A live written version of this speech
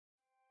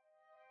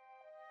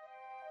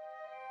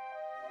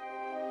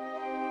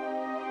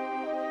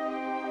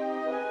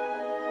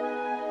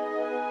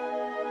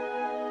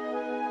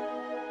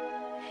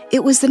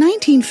It was the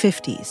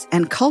 1950s,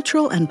 and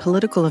cultural and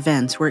political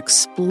events were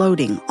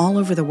exploding all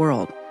over the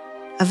world,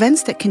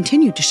 events that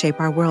continue to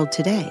shape our world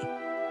today.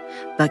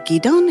 But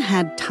Gidon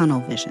had tunnel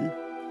vision.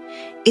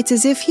 It's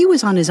as if he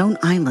was on his own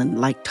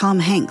island like Tom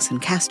Hanks in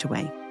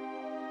Castaway.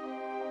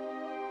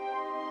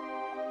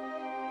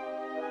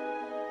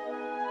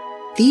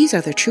 These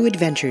are the true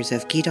adventures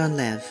of Gidon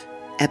Lev,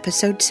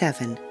 Episode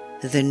 7,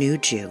 The New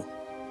Jew.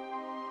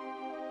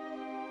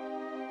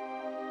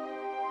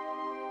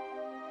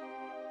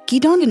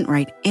 Gidon didn't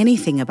write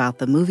anything about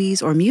the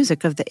movies or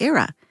music of the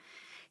era.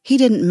 He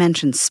didn't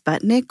mention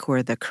Sputnik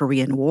or the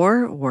Korean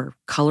War or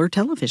color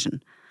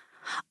television.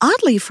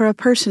 Oddly, for a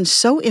person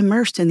so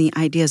immersed in the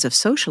ideas of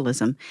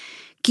socialism,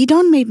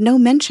 Gidon made no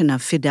mention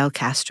of Fidel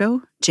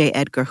Castro, J.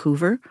 Edgar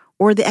Hoover,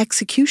 or the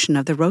execution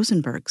of the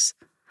Rosenbergs,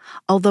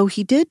 although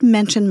he did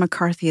mention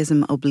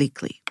McCarthyism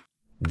obliquely.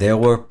 There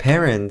were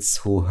parents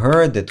who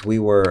heard that we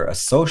were a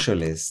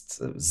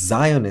socialist,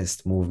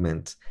 Zionist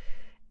movement,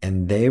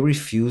 and they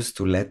refused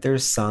to let their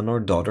son or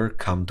daughter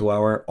come to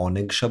our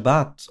Oneg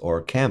Shabbat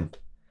or camp.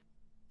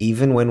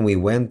 Even when we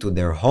went to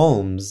their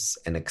homes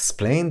and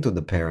explained to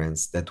the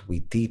parents that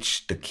we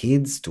teach the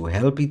kids to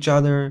help each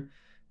other,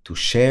 to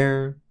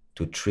share,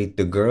 to treat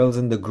the girls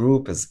in the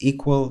group as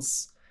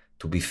equals,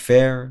 to be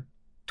fair,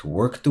 to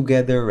work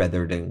together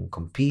rather than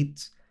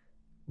compete,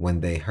 when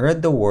they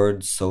heard the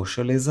word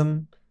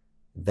socialism,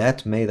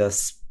 that made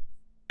us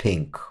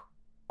pink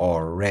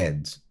or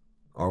red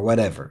or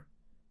whatever.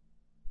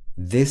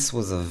 This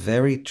was a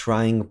very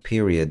trying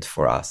period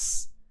for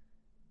us.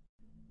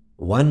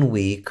 One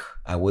week,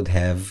 I would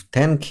have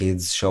 10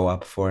 kids show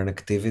up for an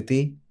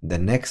activity. The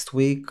next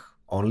week,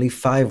 only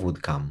 5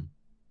 would come.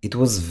 It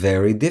was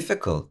very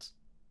difficult.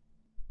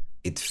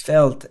 It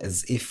felt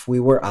as if we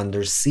were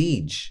under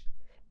siege,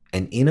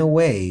 and in a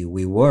way,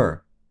 we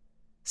were.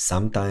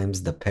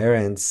 Sometimes the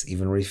parents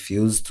even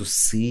refused to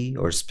see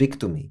or speak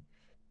to me.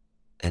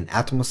 An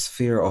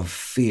atmosphere of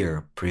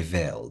fear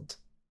prevailed.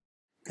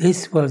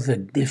 This was a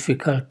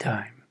difficult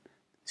time.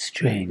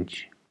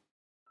 Strange.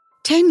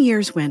 10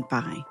 years went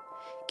by.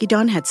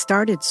 Gidon had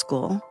started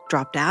school,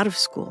 dropped out of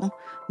school,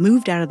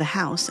 moved out of the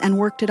house, and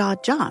worked at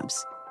odd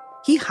jobs.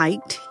 He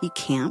hiked, he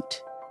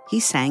camped, he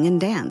sang and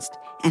danced,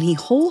 and he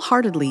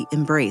wholeheartedly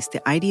embraced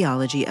the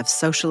ideology of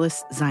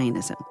socialist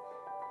Zionism.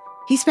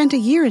 He spent a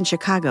year in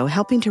Chicago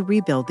helping to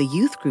rebuild the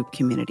youth group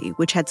community,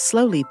 which had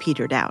slowly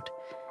petered out.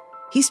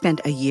 He spent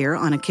a year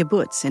on a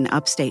kibbutz in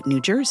upstate New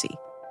Jersey.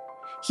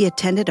 He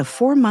attended a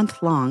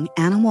 4-month-long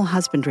animal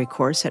husbandry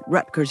course at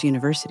Rutgers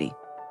University.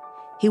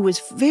 He was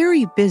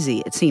very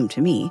busy, it seemed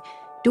to me,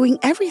 doing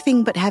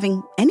everything but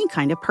having any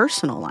kind of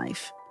personal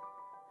life.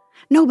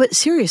 No, but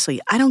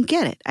seriously, I don't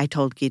get it, I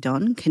told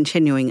Gidon,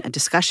 continuing a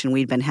discussion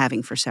we'd been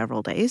having for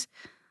several days.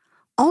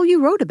 All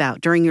you wrote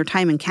about during your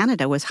time in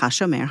Canada was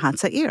Hashomer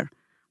Hatzair.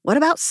 What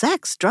about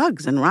sex,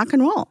 drugs, and rock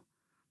and roll?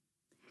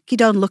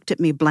 Gidon looked at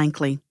me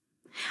blankly.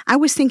 I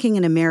was thinking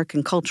in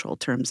American cultural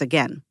terms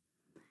again.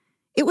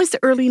 It was the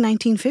early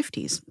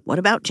 1950s. What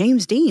about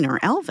James Dean or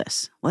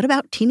Elvis? What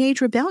about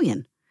Teenage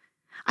Rebellion?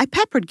 I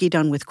peppered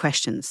Gidon with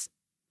questions.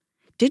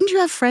 Didn't you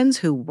have friends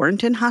who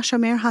weren't in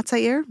Hashomer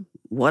Hatzair?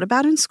 What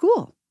about in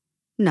school?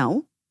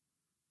 No.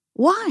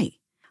 Why?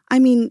 I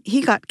mean, he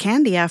got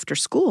candy after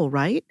school,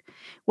 right?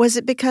 Was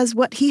it because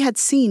what he had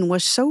seen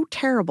was so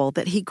terrible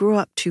that he grew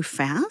up too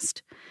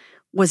fast?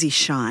 Was he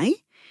shy?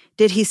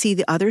 Did he see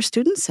the other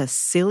students as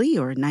silly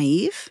or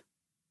naive?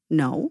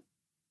 No.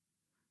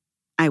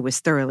 I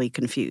was thoroughly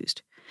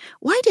confused.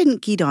 Why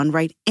didn't Gidon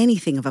write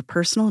anything of a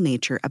personal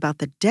nature about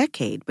the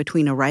decade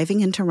between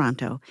arriving in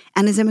Toronto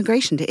and his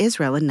immigration to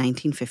Israel in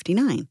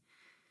 1959?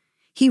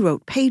 He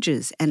wrote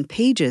pages and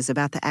pages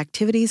about the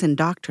activities and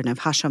doctrine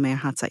of Hashomer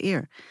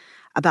Hatzair,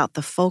 about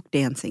the folk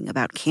dancing,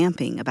 about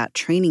camping, about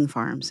training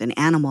farms and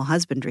animal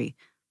husbandry.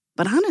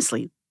 But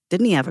honestly,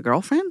 didn't he have a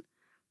girlfriend?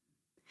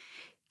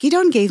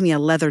 Gidon gave me a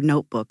leather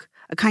notebook,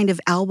 a kind of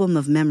album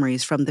of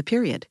memories from the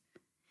period.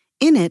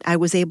 In it, I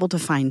was able to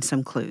find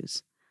some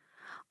clues.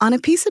 On a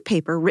piece of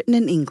paper written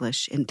in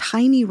English in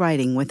tiny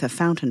writing with a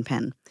fountain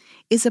pen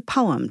is a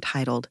poem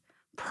titled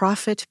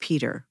Prophet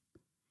Peter.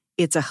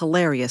 It's a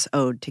hilarious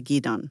ode to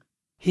Gidon.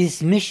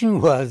 His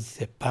mission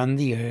was upon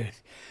the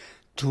earth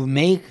to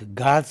make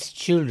God's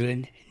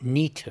children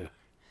neater.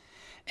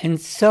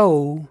 And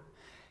so,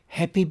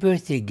 happy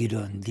birthday,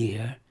 Gidon,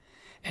 dear,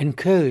 and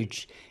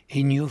courage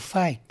in your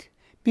fight.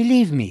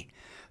 Believe me,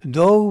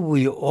 though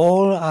we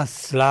all are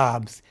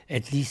slobs,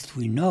 at least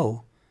we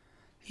know.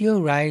 You're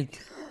right.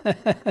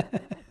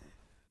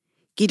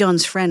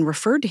 Gidon's friend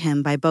referred to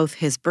him by both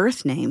his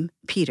birth name,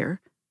 Peter,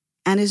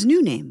 and his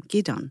new name,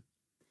 Gidon.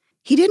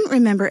 He didn't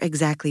remember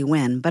exactly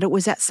when, but it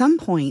was at some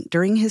point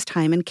during his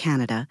time in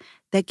Canada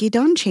that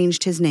Gidon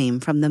changed his name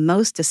from the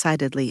most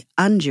decidedly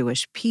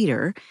un-Jewish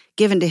Peter,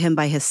 given to him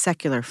by his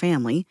secular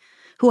family,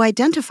 who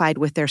identified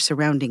with their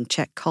surrounding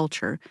Czech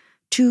culture,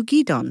 to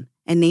Gidon,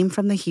 a name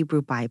from the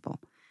Hebrew Bible.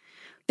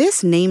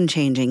 This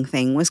name-changing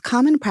thing was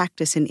common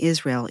practice in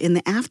Israel in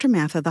the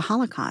aftermath of the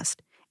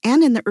Holocaust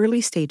and in the early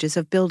stages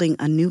of building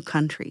a new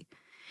country.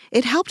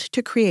 It helped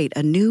to create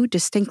a new,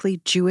 distinctly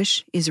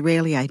Jewish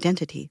Israeli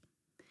identity.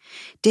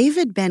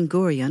 David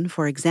Ben-Gurion,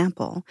 for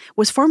example,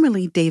 was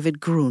formerly David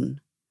Grun.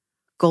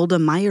 Golda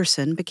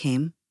Meyerson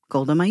became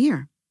Golda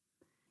Meir.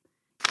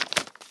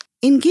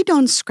 In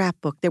Gidon's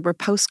scrapbook, there were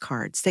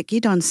postcards that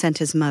Gidon sent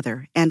his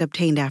mother and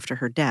obtained after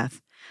her death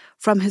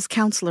from his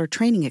counselor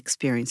training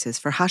experiences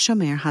for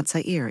Hashomer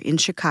Hatzair in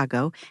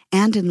Chicago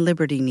and in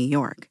Liberty, New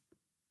York.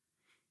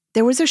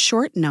 There was a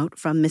short note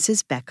from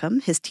Mrs.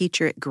 Beckham, his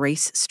teacher at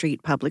Grace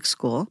Street Public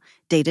School,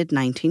 dated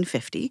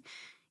 1950,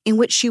 in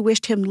which she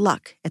wished him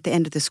luck at the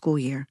end of the school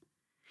year.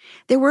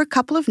 There were a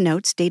couple of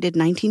notes dated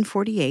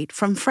 1948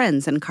 from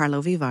friends in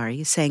Carlo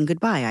Vivari saying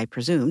goodbye, I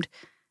presumed.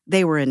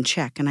 They were in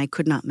Czech and I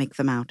could not make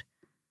them out.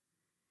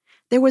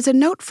 There was a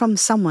note from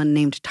someone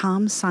named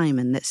Tom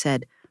Simon that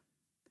said,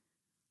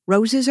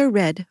 "Roses are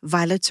red,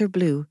 violets are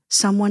blue,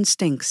 someone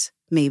stinks,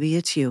 maybe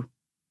it's you."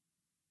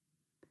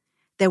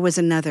 There was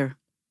another,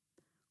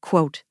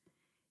 quote,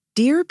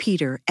 "Dear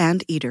Peter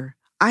and Eater,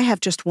 I have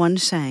just one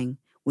saying.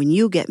 When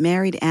you get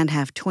married and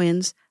have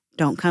twins,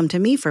 don't come to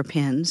me for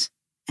pins,"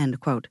 end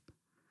quote.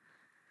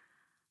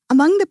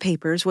 Among the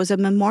papers was a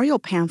memorial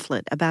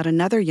pamphlet about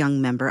another young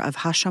member of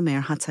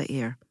Hashomer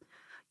Hatzair,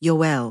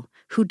 Yoel,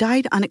 who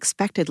died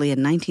unexpectedly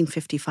in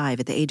 1955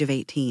 at the age of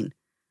 18.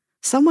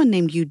 Someone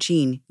named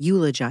Eugene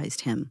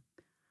eulogized him.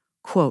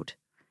 Quote,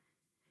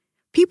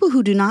 "People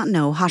who do not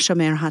know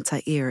Hashomer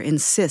Hatzair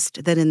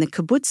insist that in the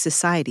kibbutz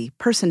society,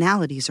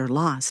 personalities are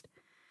lost.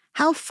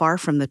 How far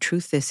from the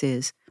truth this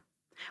is.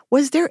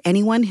 Was there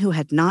anyone who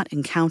had not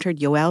encountered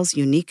Yoel's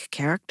unique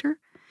character?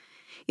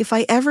 If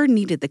I ever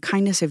needed the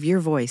kindness of your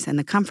voice and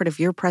the comfort of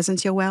your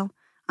presence, Yoel,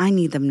 I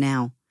need them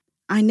now.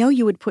 I know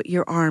you would put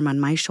your arm on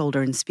my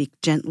shoulder and speak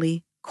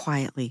gently,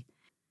 quietly.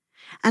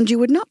 And you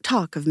would not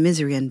talk of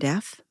misery and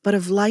death, but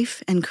of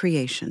life and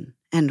creation,"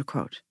 end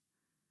quote.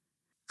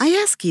 I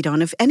asked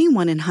Gidon if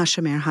anyone in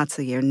Hashomer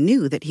Hatzair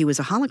knew that he was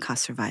a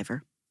Holocaust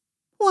survivor.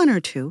 "One or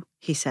two,"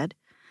 he said,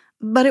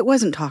 "but it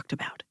wasn't talked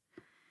about."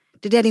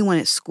 "Did anyone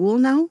at school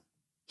know?"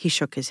 He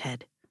shook his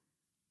head.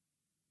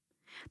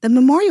 The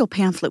memorial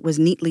pamphlet was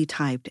neatly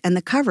typed, and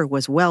the cover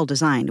was well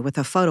designed with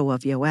a photo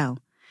of Yoel.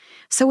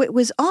 So it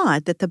was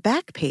odd that the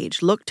back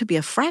page looked to be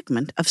a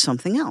fragment of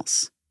something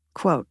else.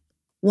 Quote,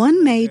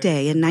 "One May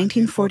day in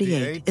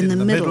 1948, in the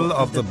middle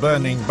of the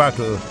burning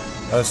battle,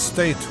 a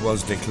state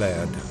was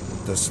declared,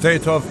 the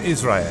State of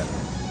Israel.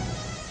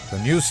 The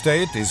new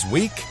state is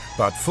weak,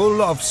 but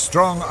full of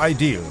strong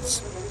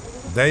ideals.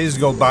 Days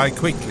go by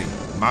quickly,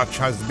 much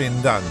has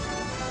been done.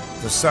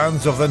 The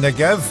sands of the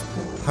Negev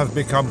have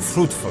become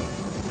fruitful.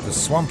 The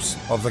swamps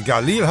of the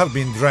Galil have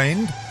been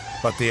drained,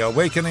 but the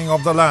awakening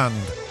of the land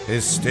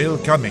is still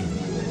coming.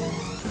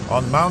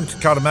 On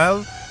Mount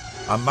Carmel,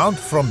 a mount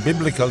from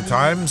biblical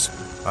times,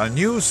 a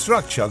new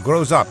structure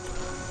grows up,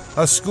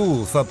 a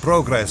school for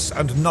progress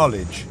and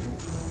knowledge.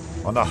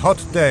 On a hot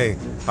day,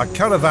 a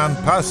caravan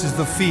passes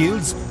the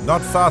fields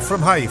not far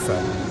from Haifa,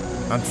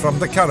 and from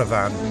the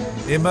caravan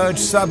emerge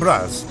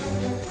sabras,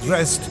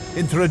 dressed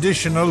in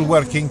traditional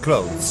working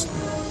clothes.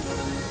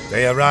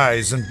 They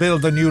arise and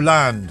build a new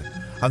land,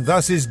 and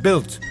thus is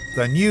built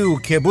the new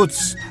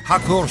kibbutz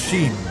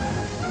HaKorshim.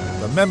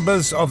 The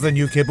members of the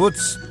new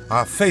kibbutz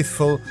are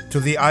faithful to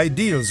the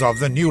ideals of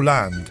the new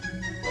land.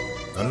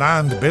 The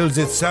land builds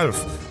itself,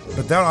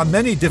 but there are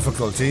many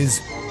difficulties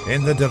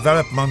in the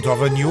development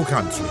of a new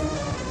country.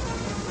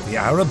 The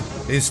Arab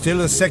is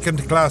still a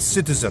second-class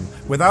citizen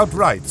without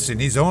rights in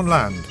his own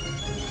land.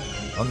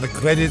 On the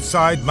credit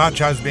side, much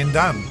has been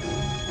done.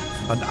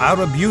 An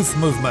Arab youth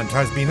movement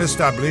has been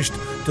established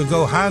to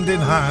go hand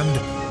in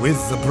hand with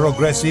the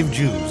progressive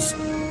Jews.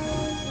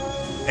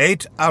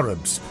 8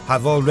 Arabs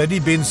have already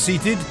been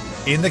seated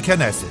in the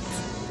Knesset.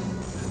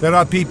 There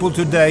are people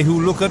today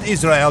who look at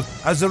Israel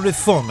as a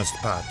reformist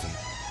party,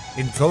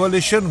 in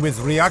coalition with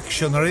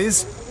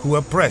reactionaries who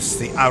oppress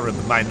the Arab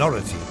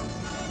minority.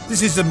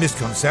 This is a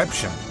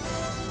misconception.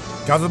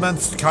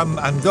 Governments come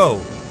and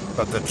go,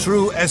 but the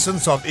true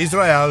essence of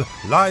Israel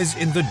lies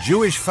in the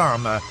Jewish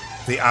farmer,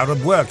 the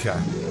Arab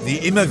worker, the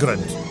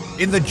immigrant,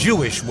 in the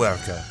Jewish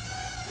worker.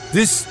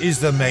 This is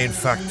the main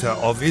factor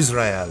of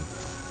Israel.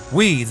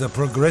 We, the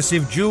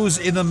progressive Jews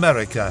in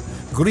America,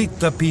 greet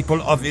the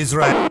people of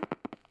Israel.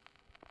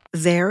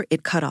 There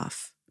it cut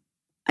off.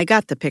 I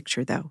got the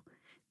picture, though.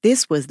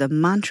 This was the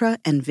mantra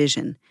and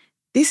vision.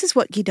 This is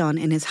what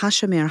Gidon and his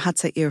Hashomer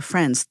Hatzair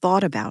friends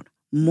thought about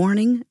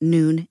morning,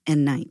 noon,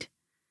 and night.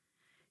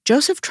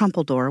 Joseph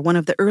Trumpeldor, one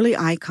of the early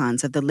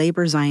icons of the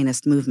labor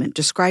Zionist movement,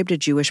 described a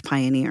Jewish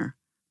pioneer.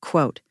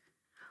 Quote,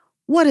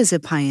 "What is a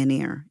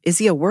pioneer? Is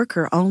he a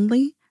worker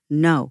only?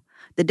 No.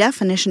 The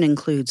definition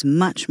includes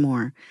much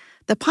more.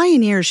 The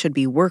pioneers should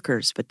be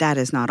workers, but that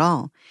is not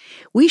all.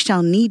 We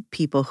shall need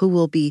people who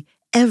will be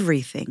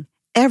everything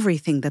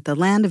that the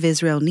land of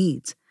Israel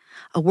needs.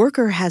 A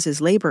worker has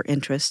his labor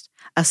interests,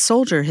 a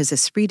soldier his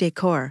esprit de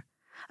corps,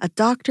 a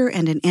doctor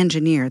and an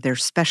engineer their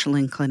special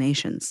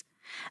inclinations.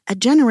 A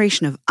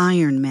generation of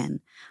iron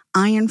men,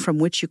 iron from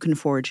which you can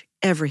forge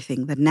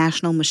everything the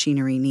national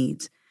machinery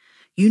needs.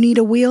 You need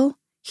a wheel?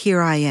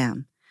 Here I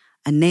am.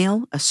 A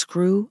nail, a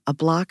screw, a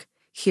block.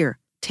 Here,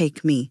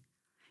 take me.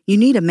 You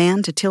need a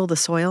man to till the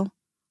soil?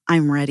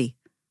 I'm ready.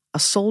 A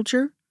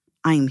soldier?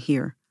 I'm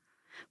here.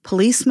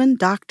 Policeman,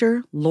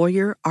 doctor,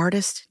 lawyer,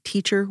 artist,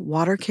 teacher,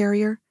 water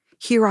carrier?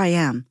 Here I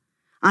am.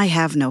 I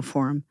have no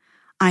form.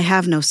 I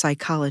have no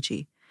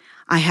psychology.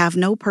 I have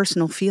no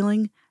personal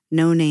feeling,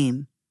 no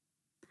name.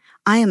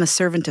 I am a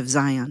servant of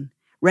Zion,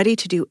 ready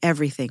to do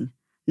everything,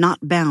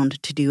 not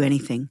bound to do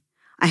anything.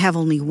 I have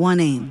only one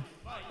aim,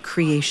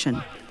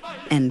 creation.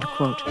 End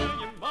quote.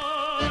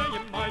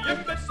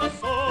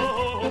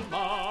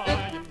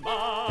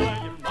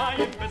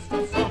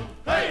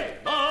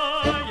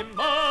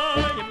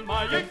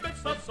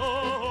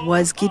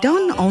 Was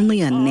Gidon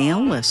only a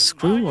nail, a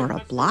screw, or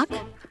a block?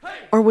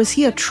 Or was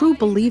he a true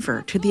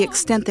believer to the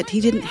extent that he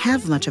didn't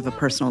have much of a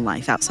personal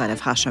life outside of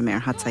HaShomer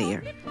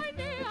HaTzair?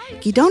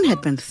 Gidon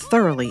had been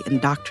thoroughly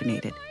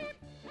indoctrinated.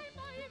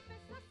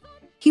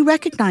 He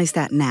recognized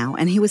that now,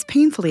 and he was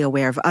painfully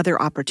aware of other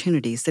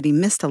opportunities that he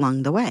missed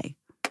along the way.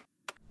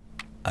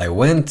 I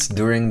went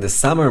during the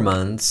summer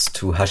months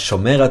to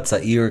HaShomer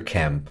HaTzair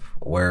camp,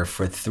 where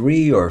for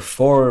 3 or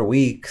 4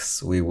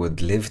 weeks we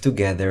would live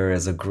together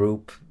as a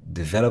group,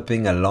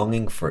 developing a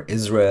longing for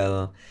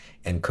Israel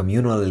and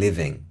communal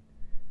living.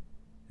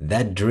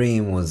 That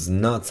dream was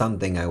not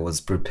something I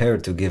was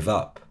prepared to give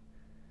up.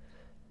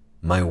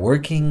 My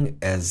working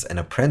as an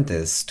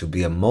apprentice to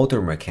be a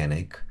motor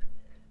mechanic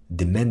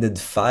demanded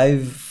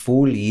 5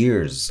 full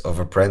years of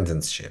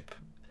apprenticeship,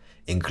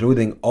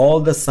 including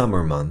all the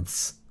summer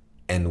months,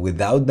 and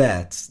without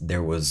that,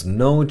 there was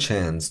no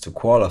chance to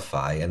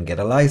qualify and get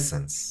a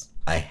license.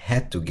 I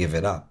had to give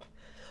it up.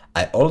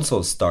 I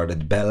also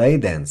started ballet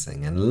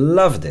dancing and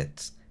loved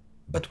it,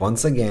 but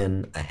once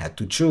again, I had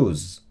to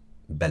choose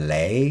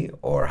ballet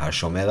or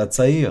HaShomer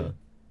HaTzair.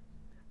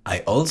 I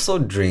also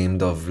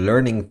dreamed of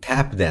learning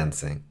tap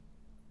dancing.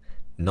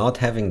 Not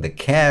having the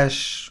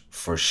cash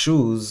for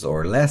shoes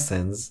or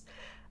lessons,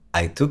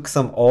 I took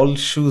some old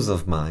shoes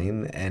of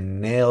mine and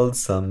nailed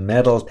some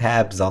metal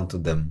tabs onto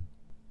them.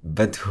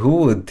 But who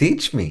would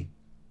teach me?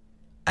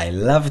 I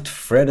loved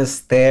Fred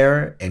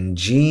Astaire and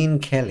Gene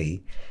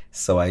Kelly,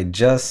 so I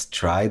just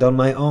tried on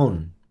my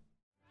own.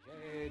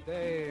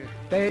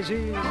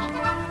 Daisies,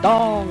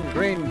 long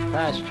green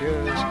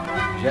pastures,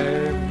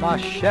 j'ai ma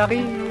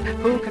chérie,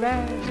 who could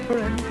ask for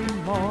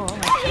anything more?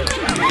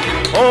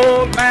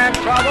 Old man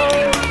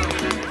trouble,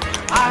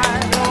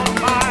 I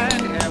don't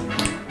mind him.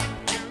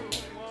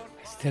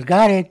 Still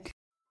got it.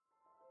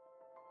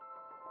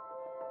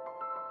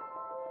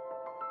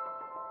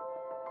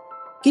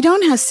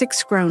 Gidon has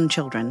 6 grown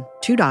children,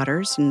 2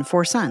 daughters and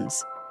 4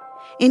 sons.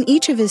 In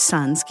each of his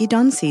sons,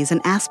 Gidon sees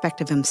an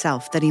aspect of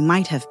himself that he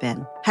might have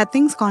been, had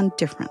things gone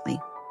differently.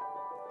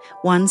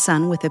 One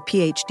son with a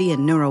PhD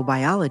in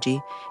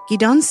neurobiology,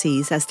 Gidon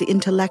sees as the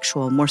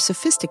intellectual, more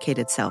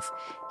sophisticated self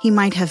he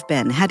might have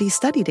been had he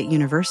studied at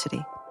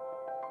university.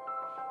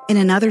 In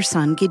another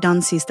son,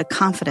 Gidon sees the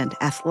confident,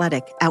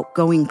 athletic,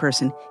 outgoing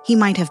person he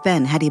might have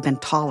been had he been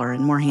taller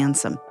and more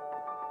handsome.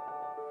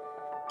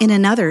 In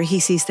another, he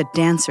sees the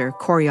dancer,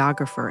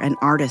 choreographer, and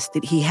artist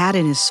that he had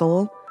in his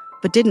soul,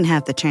 but didn't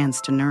have the chance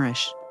to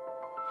nourish.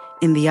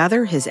 In the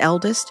other, his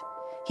eldest,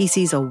 he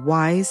sees a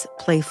wise,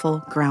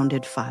 playful,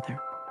 grounded father.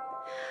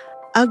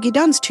 Of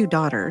Gidon's 2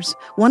 daughters,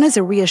 one is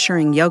a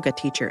reassuring yoga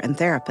teacher and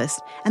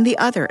therapist, and the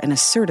other an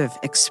assertive,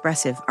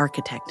 expressive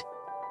architect.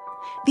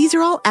 These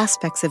are all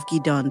aspects of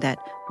Gidon that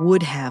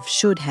would have,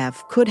 should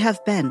have, could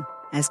have been,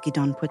 as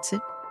Gidon puts it.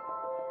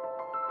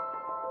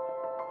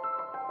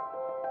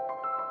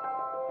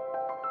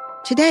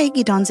 Today,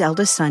 Gidon's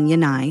eldest son,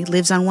 Yanai,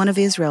 lives on one of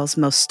Israel's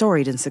most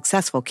storied and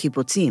successful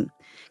kibbutzim,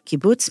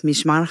 Kibbutz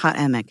Mishmar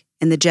HaEmek,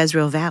 in the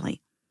Jezreel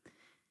Valley.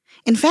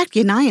 In fact,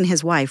 Yanai and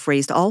his wife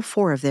raised all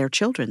 4 of their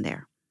children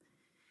there.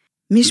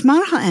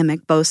 Mishmar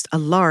HaEmek boasts a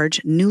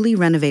large, newly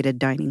renovated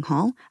dining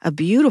hall, a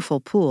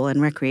beautiful pool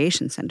and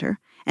recreation center,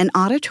 an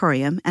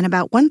auditorium, and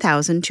about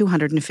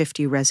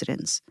 1,250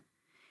 residents.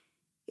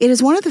 It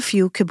is one of the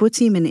few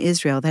kibbutzim in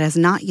Israel that has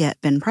not yet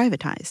been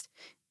privatized.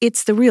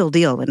 It's the real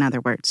deal, in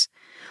other words.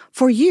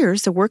 For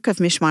years, the work of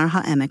Mishmar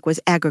HaEmek was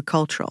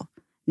agricultural.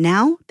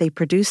 Now they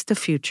produce the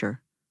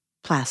future,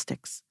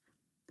 plastics.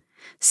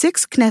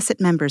 6 Knesset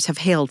members have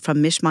hailed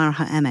from Mishmar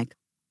HaEmek,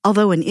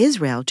 although in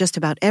Israel, just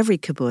about every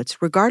kibbutz,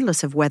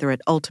 regardless of whether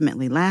it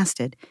ultimately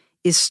lasted,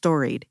 is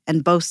storied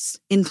and boasts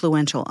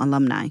influential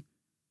alumni.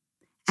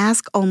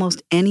 Ask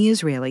almost any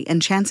Israeli,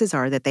 and chances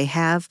are that they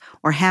have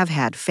or have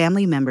had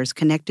family members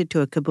connected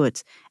to a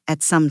kibbutz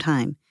at some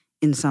time,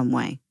 in some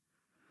way.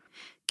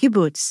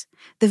 Kibbutz,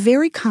 the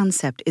very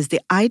concept, is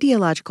the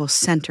ideological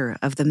center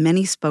of the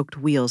many-spoked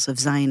wheels of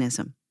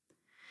Zionism.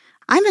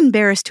 I'm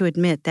embarrassed to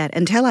admit that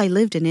until I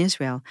lived in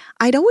Israel,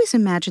 I'd always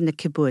imagined the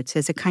kibbutz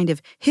as a kind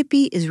of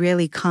hippie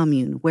Israeli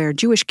commune where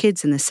Jewish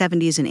kids in the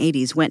 70s and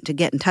 80s went to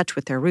get in touch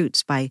with their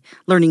roots by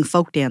learning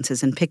folk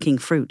dances and picking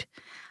fruit.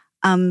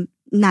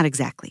 Not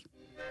exactly.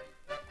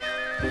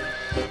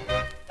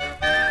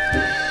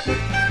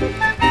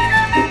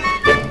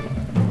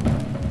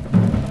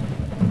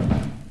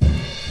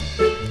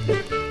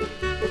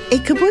 A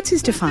kibbutz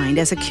is defined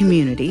as a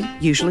community,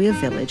 usually a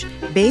village,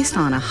 based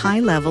on a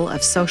high level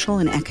of social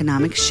and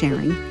economic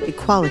sharing,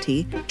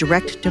 equality,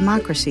 direct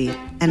democracy,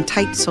 and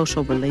tight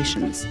social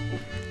relations.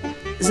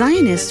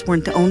 Zionists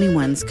weren't the only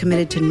ones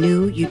committed to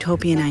new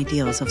utopian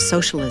ideals of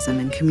socialism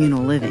and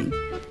communal living.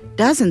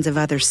 Dozens of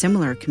other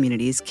similar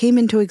communities came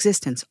into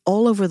existence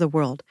all over the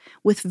world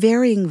with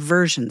varying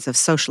versions of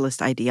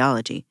socialist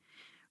ideology,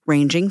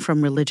 ranging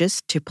from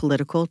religious to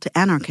political to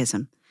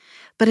anarchism.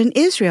 But in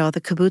Israel,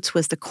 the kibbutz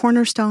was the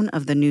cornerstone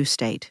of the new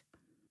state.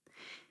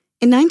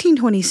 In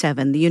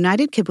 1927, the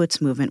United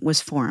Kibbutz Movement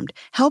was formed,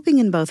 helping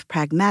in both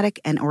pragmatic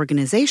and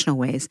organizational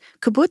ways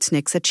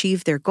kibbutzniks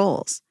achieve their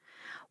goals.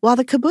 While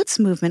the kibbutz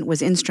movement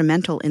was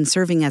instrumental in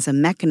serving as a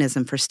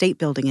mechanism for state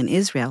building in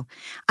Israel,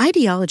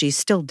 ideologies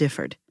still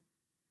differed.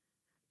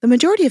 The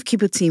majority of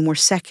kibbutzim were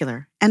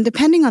secular, and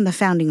depending on the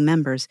founding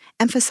members,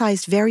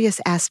 emphasized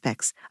various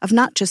aspects of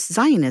not just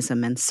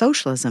Zionism and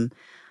socialism,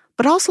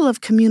 but also of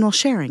communal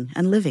sharing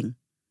and living.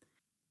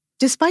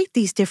 Despite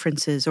these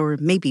differences, or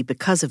maybe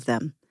because of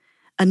them,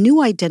 a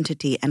new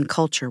identity and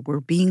culture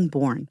were being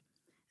born,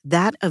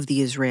 that of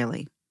the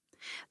Israeli.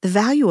 The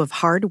value of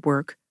hard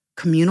work,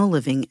 communal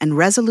living, and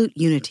resolute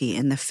unity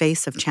in the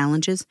face of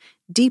challenges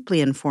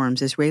deeply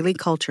informs Israeli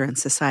culture and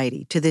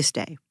society to this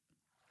day.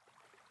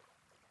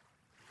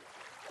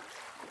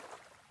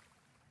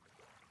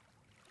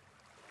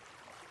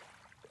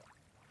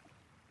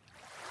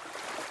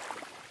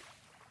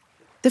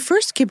 The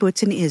first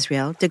kibbutz in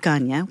Israel,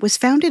 Degania, was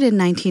founded in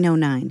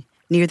 1909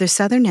 near the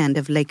southern end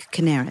of Lake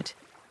Kinneret,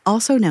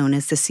 also known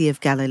as the Sea of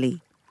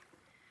Galilee.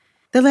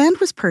 The land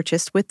was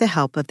purchased with the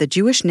help of the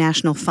Jewish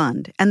National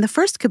Fund, and the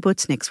first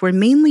kibbutzniks were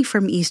mainly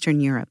from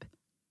Eastern Europe.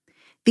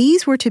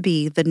 These were to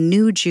be the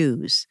new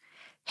Jews,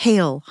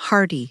 hale,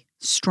 hardy,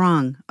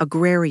 strong,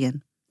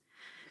 agrarian.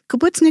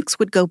 Kibbutzniks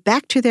would go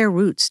back to their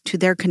roots, to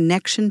their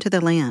connection to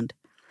the land.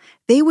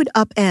 They would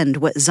upend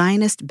what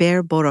Zionist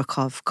Ber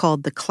Borokov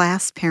called the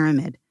class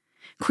pyramid,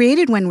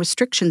 created when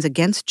restrictions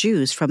against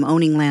Jews from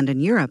owning land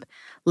in Europe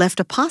left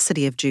a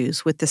paucity of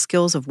Jews with the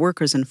skills of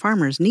workers and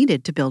farmers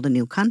needed to build a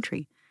new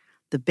country,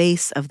 the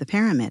base of the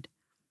pyramid.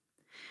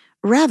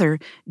 Rather,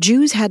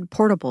 Jews had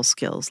portable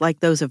skills like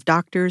those of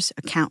doctors,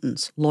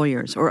 accountants,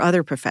 lawyers, or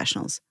other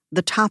professionals,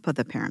 the top of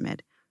the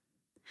pyramid.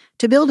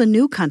 To build a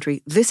new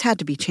country, this had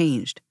to be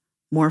changed.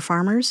 More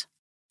farmers,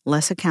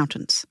 less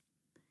accountants.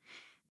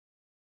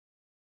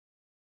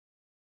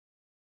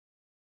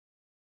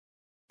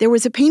 There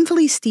was a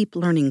painfully steep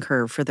learning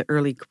curve for the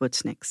early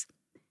kibbutzniks.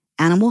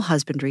 Animal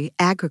husbandry,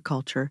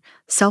 agriculture,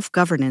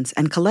 self-governance,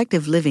 and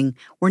collective living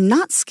were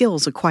not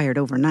skills acquired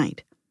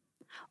overnight.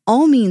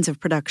 All means of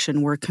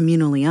production were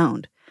communally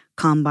owned: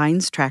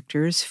 combines,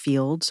 tractors,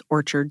 fields,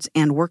 orchards,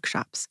 and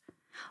workshops.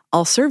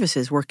 All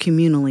services were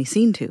communally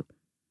seen to: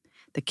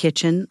 the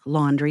kitchen,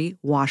 laundry,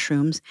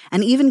 washrooms,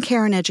 and even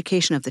care and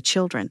education of the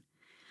children.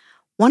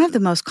 One of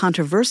the most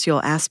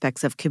controversial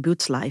aspects of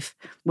kibbutz life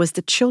was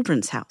the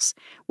children's house,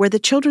 where the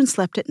children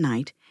slept at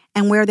night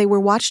and where they were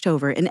watched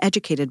over and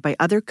educated by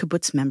other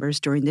kibbutz members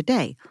during the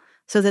day,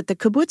 so that the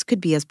kibbutz could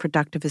be as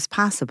productive as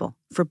possible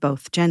for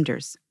both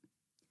genders.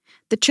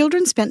 The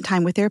children spent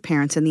time with their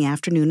parents in the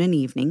afternoon and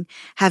evening,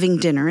 having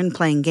dinner and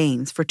playing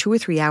games for 2 or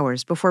 3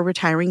 hours before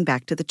retiring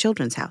back to the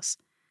children's house.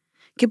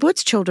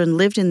 Kibbutz children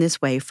lived in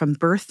this way from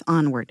birth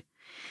onward.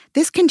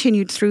 This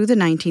continued through the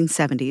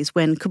 1970s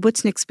when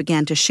kibbutzniks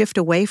began to shift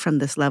away from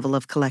this level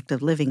of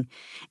collective living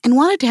and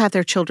wanted to have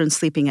their children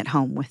sleeping at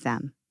home with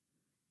them.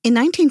 In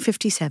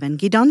 1957,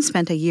 Gidon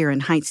spent a year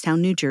in Hightstown,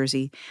 New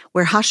Jersey,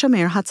 where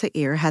Hashomer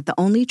Hatzair had the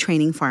only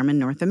training farm in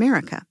North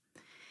America.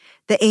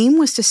 The aim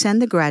was to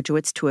send the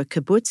graduates to a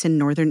kibbutz in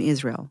northern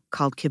Israel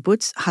called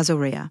Kibbutz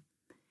Hazorea.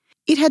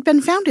 It had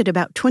been founded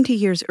about 20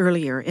 years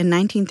earlier in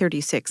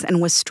 1936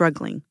 and was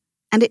struggling,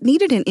 and it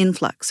needed an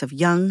influx of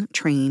young,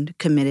 trained,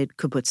 committed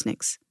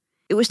kibbutzniks.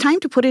 It was time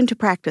to put into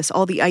practice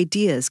all the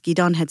ideas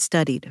Gidon had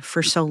studied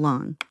for so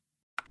long.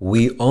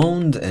 We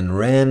owned and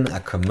ran a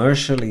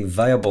commercially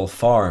viable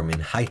farm in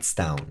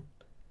Hightstown.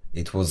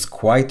 It was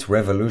quite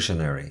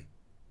revolutionary.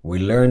 We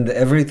learned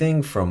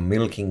everything from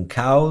milking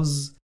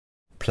cows,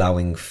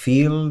 plowing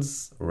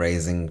fields,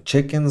 raising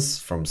chickens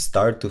from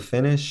start to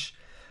finish,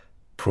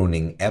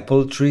 pruning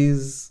apple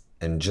trees,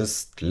 and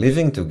just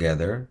living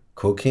together,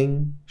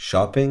 cooking,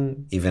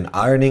 shopping, even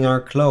ironing our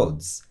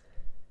clothes.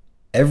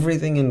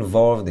 Everything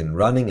involved in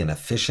running an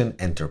efficient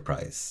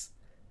enterprise.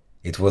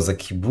 It was a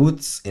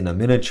kibbutz in a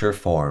miniature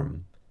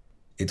form.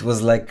 It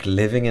was like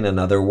living in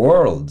another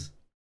world.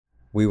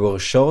 We were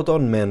short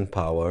on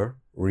manpower,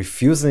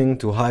 refusing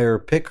to hire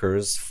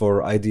pickers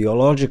for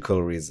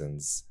ideological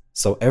reasons.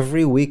 So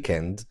every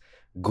weekend,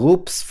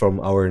 groups from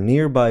our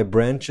nearby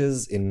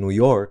branches in New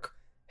York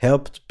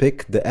helped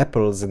pick the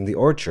apples in the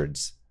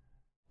orchards.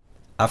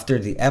 After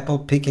the apple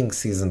picking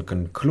season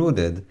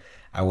concluded,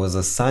 I was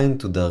assigned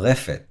to the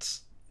refet,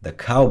 the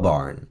cow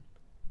barn.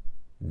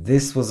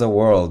 This was a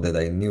world that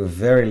I knew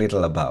very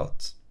little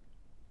about.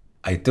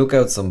 I took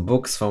out some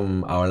books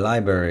from our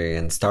library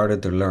and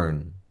started to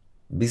learn.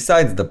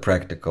 Besides the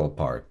practical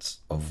part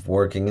of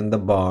working in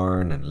the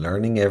barn and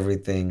learning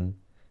everything,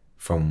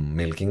 from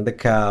milking the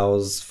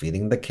cows,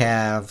 feeding the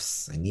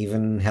calves, and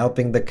even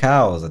helping the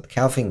cows at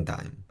calving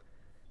time.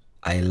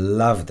 I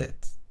loved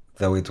it,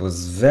 though it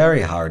was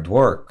very hard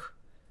work.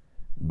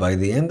 By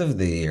the end of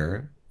the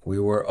year, we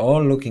were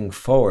all looking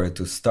forward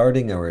to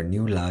starting our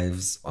new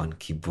lives on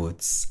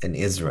kibbutz in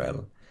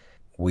Israel.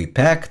 We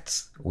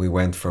packed, we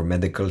went for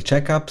medical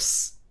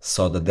checkups,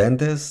 saw the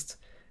dentist,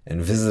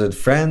 and visited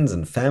friends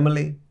and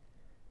family.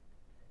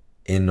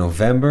 In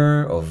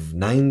November of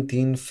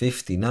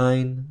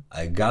 1959,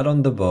 I got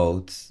on the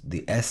boat,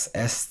 the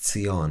SS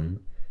Tzion,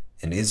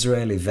 an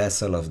Israeli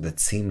vessel of the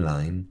Tzim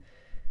Line,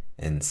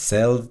 and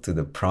sailed to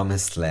the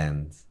Promised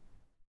Land.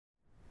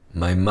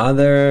 My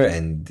mother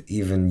and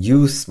even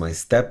Yus, my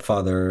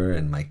stepfather,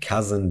 and my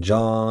cousin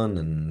John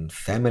and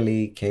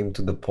family came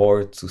to the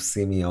port to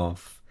see me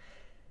off.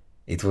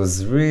 It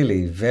was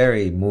really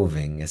very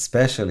moving,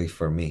 especially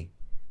for me.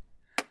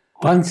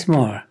 Once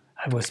more,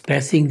 I was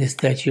passing the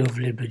Statue of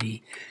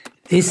Liberty,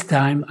 this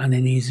time on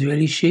an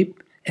Israeli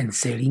ship and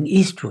sailing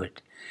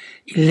eastward,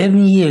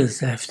 11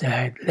 years after I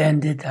had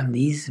landed on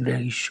these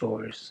very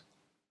shores.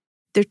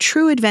 The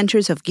true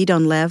adventures of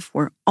Gidon Lev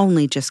were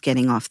only just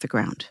getting off the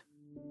ground.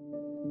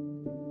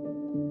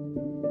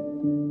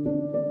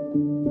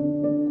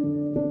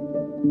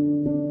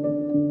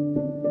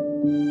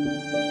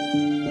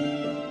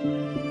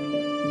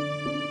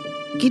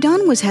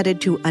 Gidon was headed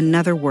to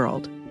another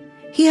world.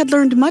 He had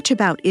learned much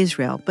about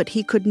Israel, but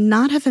he could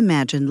not have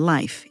imagined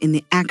life in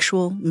the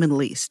actual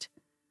Middle East.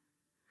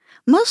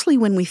 Mostly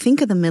when we think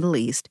of the Middle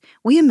East,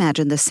 we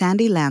imagine the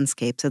sandy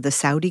landscapes of the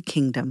Saudi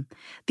Kingdom,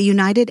 the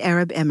United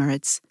Arab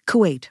Emirates,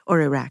 Kuwait,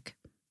 or Iraq.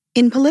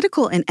 In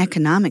political and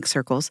economic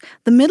circles,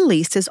 the Middle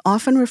East is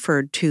often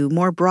referred to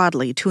more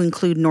broadly to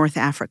include North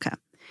Africa,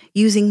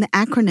 using the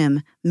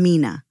acronym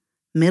MENA,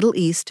 Middle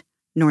East,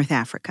 North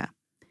Africa.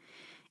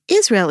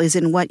 Israel is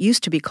in what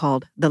used to be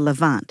called the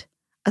Levant,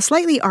 a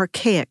slightly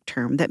archaic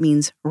term that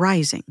means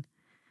rising.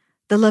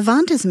 The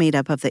Levant is made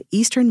up of the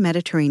eastern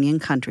Mediterranean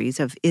countries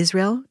of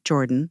Israel,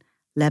 Jordan,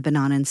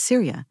 Lebanon, and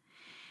Syria.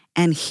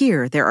 And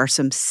here there are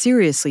some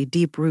seriously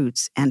deep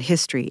roots and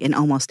history in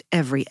almost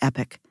every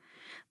epoch.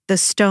 The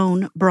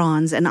Stone,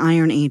 Bronze, and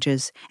Iron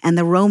Ages, and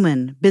the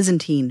Roman,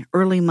 Byzantine,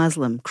 early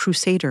Muslim,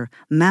 Crusader,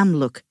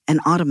 Mamluk, and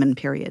Ottoman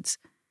periods.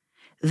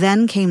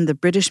 Then came the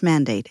British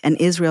Mandate and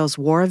Israel's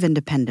War of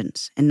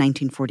Independence in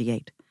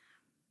 1948.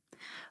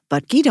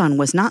 But Gidon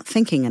was not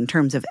thinking in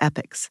terms of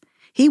epics.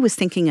 He was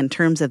thinking in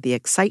terms of the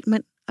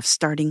excitement of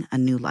starting a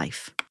new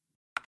life.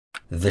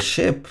 The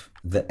ship,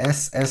 the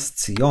SS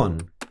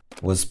Tzion,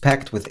 was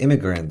packed with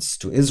immigrants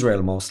to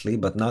Israel mostly,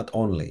 but not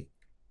only.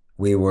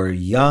 We were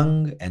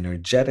young,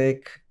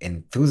 energetic,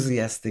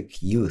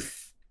 enthusiastic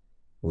youth.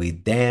 We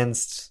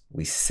danced,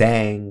 we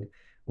sang,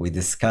 we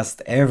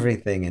discussed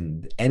everything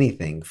and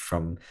anything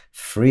from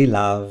free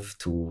love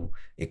to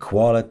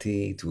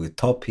equality to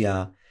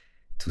utopia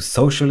to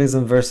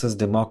socialism versus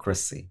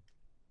democracy.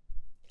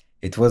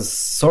 It was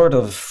sort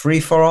of free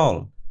for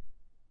all.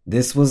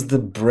 This was the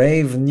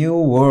brave new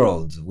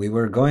world. We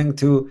were going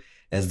to,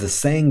 as the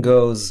saying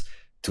goes,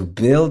 to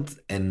build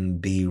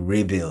and be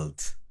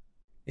rebuilt.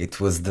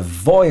 It was the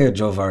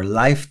voyage of our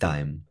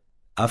lifetime.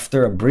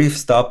 After a brief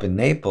stop in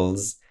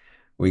Naples,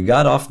 we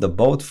got off the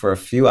boat for a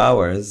few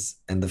hours,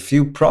 and a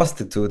few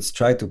prostitutes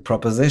tried to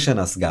proposition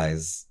us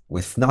guys,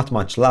 with not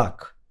much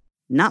luck.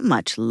 Not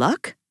much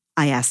luck?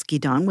 I asked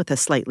Gidon with a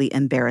slightly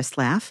embarrassed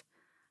laugh.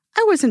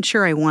 I wasn't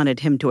sure I wanted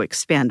him to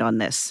expand on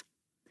this.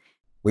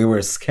 We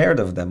were scared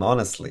of them,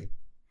 honestly.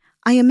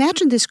 I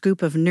imagined this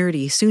group of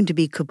nerdy,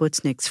 soon-to-be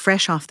kibbutzniks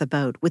fresh off the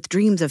boat with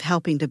dreams of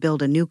helping to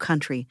build a new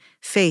country,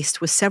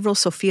 faced with several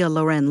Sophia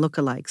Loren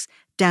lookalikes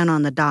down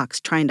on the docks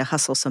trying to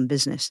hustle some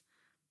business.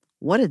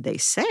 What did they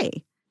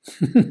say?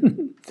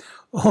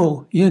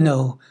 Oh,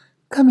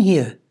 come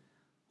here.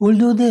 We'll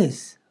do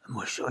this, and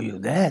we'll show you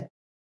that.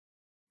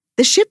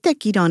 The ship that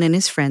Gidon and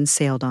his friends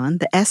sailed on,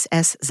 the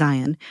SS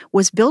Zion,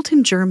 was built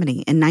in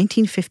Germany in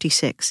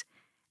 1956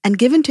 and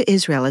given to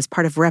Israel as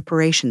part of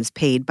reparations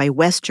paid by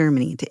West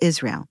Germany to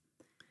Israel.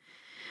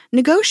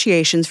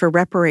 Negotiations for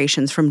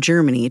reparations from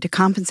Germany to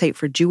compensate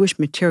for Jewish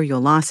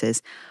material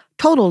losses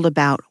totaled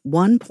about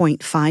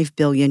 $1.5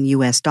 billion in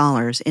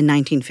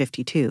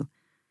 1952,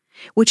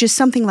 which is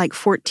something like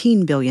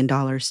 $14 billion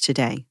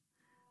today.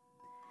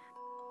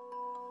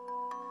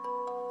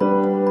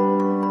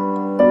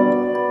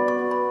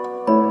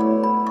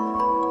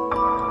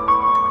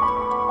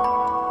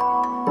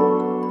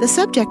 The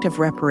subject of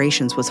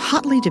reparations was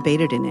hotly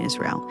debated in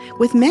Israel,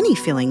 with many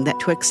feeling that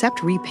to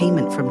accept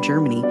repayment from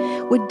Germany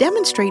would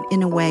demonstrate,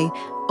 in a way,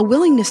 a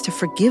willingness to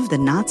forgive the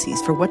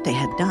Nazis for what they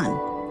had done.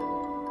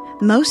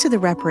 Most of the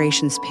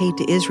reparations paid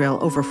to Israel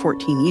over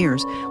 14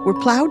 years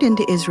were plowed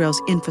into Israel's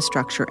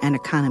infrastructure and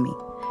economy,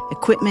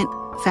 equipment,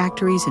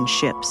 factories, and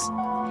ships.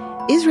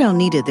 Israel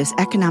needed this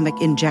economic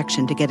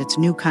injection to get its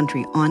new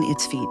country on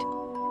its feet.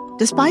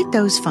 Despite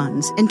those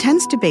funds,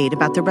 intense debate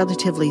about the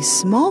relatively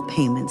small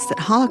payments that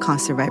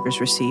Holocaust survivors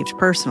received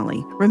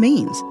personally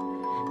remains.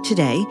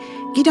 Today,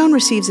 Gidon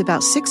receives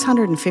about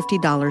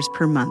 $650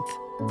 per month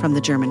from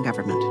the German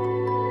government.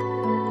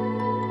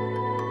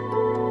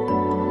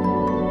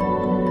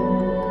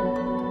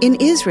 In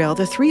Israel,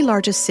 the three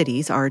largest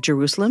cities are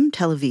Jerusalem,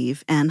 Tel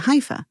Aviv, and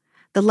Haifa,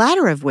 the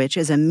latter of which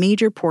is a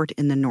major port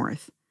in the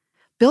north.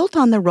 Built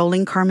on the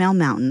rolling Carmel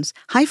Mountains,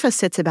 Haifa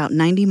sits about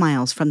 90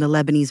 miles from the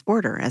Lebanese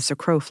border as the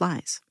crow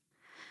flies.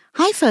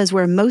 Haifa is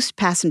where most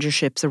passenger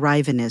ships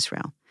arrive in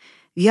Israel.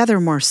 The other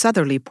more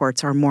southerly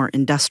ports are more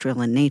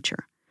industrial in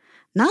nature.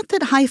 Not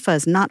that Haifa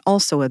is not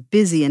also a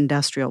busy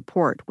industrial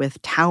port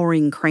with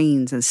towering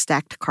cranes and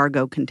stacked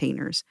cargo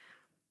containers.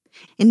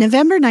 In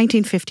November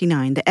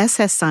 1959, the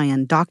SS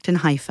Zion docked in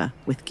Haifa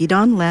with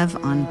Gidon Lev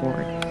on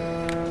board.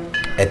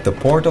 At the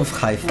port of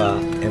Haifa,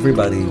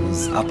 everybody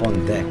was up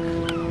on deck,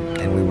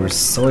 and we were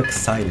so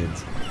excited,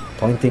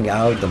 pointing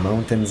out the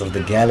mountains of the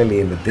Galilee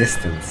in the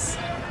distance.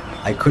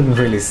 I couldn't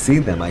really see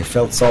them. I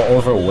felt so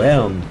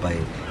overwhelmed by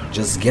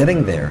just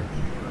getting there,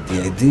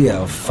 the idea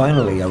of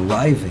finally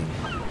arriving.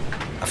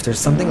 After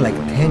something like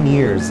 10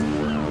 years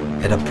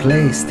at a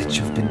place that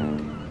you've been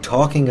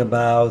talking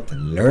about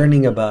and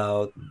learning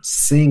about,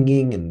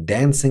 singing and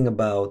dancing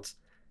about,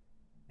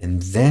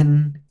 and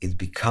then it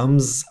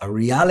becomes a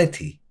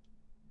reality.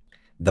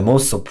 The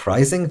most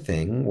surprising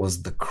thing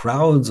was the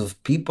crowds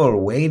of people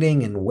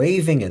waiting and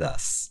waving at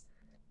us.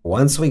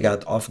 Once we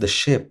got off the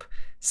ship,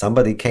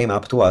 somebody came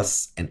up to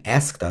us and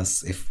asked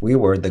us if we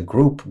were the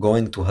group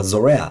going to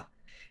Hazorea.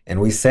 And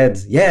we said,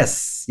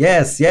 yes,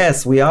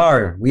 we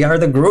are. We are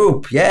the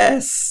group,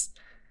 yes.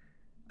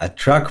 A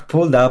truck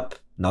pulled up,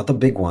 not a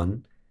big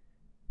one,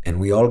 and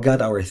we all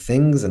got our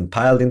things and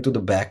piled into the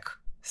back,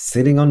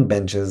 sitting on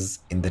benches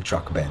in the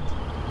truck bed.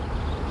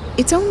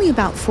 It's only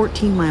about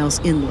 14 miles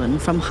inland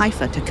from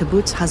Haifa to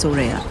Kibbutz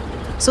Hazorea,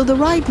 so the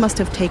ride must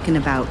have taken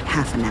about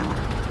half an hour.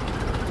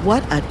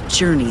 What a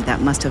journey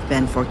that must have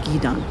been for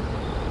Gidon.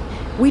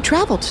 We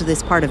travel to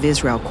this part of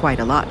Israel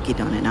quite a lot,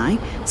 Gidon and I,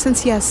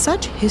 since he has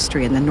such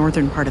history in the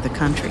northern part of the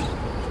country.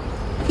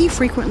 He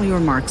frequently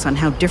remarks on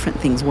how different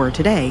things were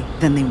today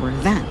than they were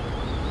then.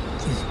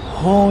 This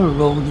whole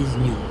road is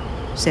new,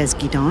 says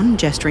Gidon,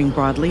 gesturing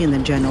broadly in the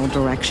general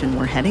direction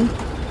we're heading.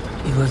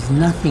 It was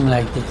nothing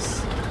like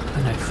this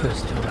when I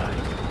first arrived.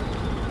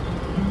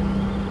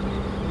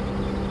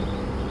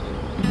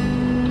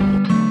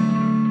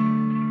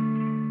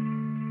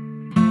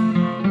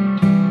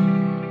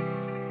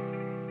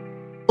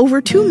 Over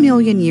 2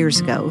 million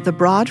years ago, the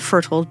broad,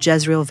 fertile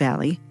Jezreel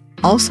Valley,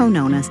 also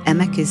known as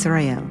Emek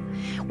Israel,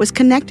 was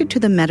connected to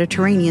the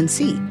Mediterranean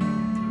Sea.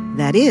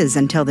 That is,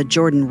 until the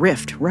Jordan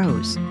Rift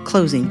rose,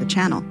 closing the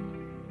channel.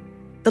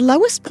 The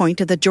lowest point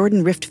of the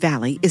Jordan Rift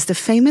Valley is the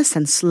famous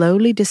and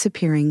slowly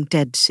disappearing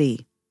Dead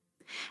Sea.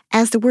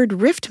 As the word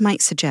rift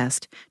might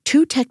suggest,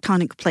 two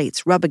tectonic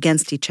plates rub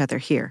against each other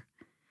here.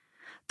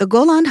 The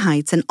Golan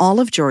Heights and all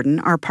of Jordan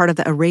are part of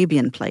the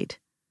Arabian Plate,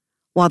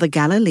 while the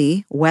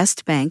Galilee,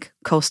 West Bank,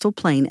 Coastal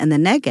Plain, and the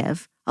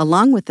Negev,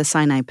 along with the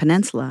Sinai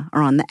Peninsula,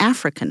 are on the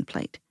African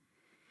Plate.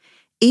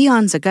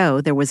 Eons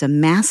ago, there was a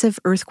massive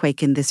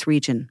earthquake in this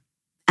region,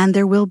 and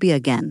there will be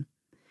again.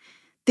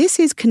 This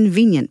is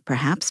convenient,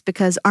 perhaps,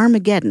 because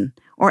Armageddon,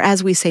 or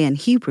as we say in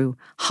Hebrew,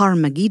 Har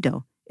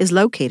Megiddo, is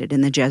located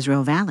in the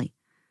Jezreel Valley.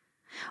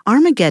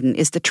 Armageddon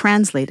is the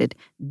translated,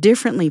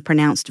 differently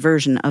pronounced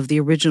version of the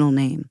original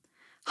name.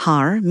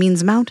 Har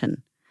means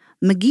mountain.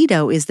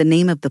 Megiddo is the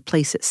name of the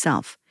place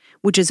itself,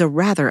 which is a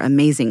rather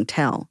amazing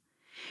tell,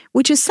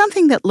 which is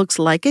something that looks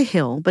like a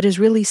hill but is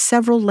really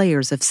several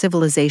layers of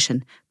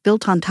civilization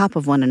built on top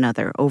of one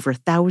another over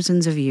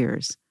thousands of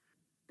years.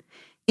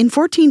 In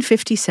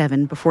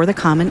 1457, before the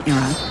Common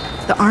Era,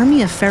 the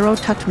army of Pharaoh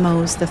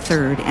Thutmose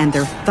III and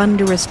their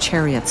thunderous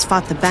chariots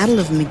fought the Battle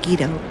of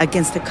Megiddo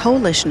against a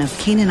coalition of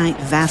Canaanite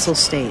vassal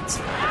states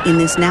in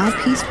this now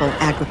peaceful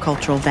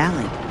agricultural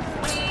valley.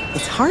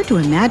 It's hard to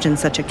imagine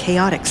such a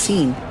chaotic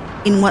scene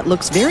in what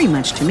looks very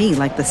much to me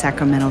like the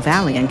Sacramento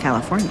Valley in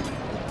California.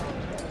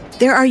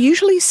 There are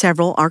usually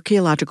several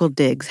archaeological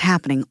digs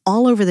happening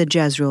all over the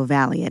Jezreel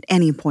Valley at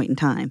any point in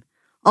time.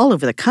 All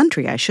over the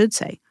country, I should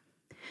say.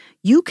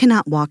 You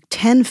cannot walk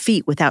 10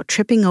 feet without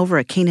tripping over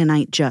a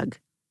Canaanite jug.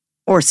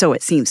 Or so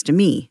it seems to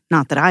me,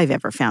 not that I've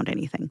ever found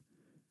anything.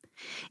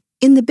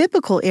 In the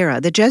biblical era,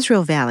 the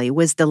Jezreel Valley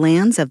was the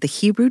lands of the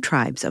Hebrew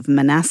tribes of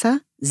Manasseh,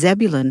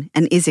 Zebulun,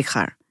 and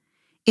Issachar.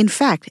 In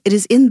fact, it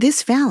is in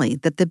this valley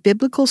that the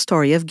biblical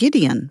story of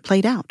Gideon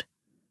played out.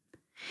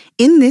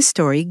 In this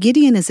story,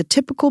 Gideon is a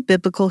typical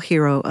biblical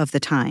hero of the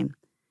time,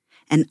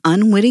 an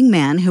unwitting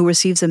man who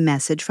receives a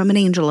message from an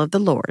angel of the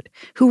Lord,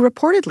 who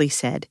reportedly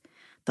said,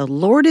 "The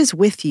Lord is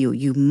with you,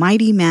 you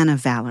mighty man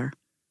of valor."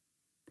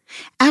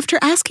 After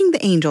asking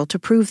the angel to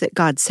prove that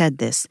God said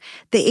this,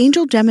 the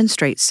angel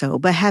demonstrates so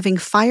by having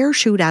fire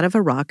shoot out of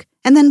a rock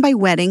and then by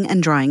wetting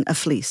and drying a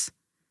fleece.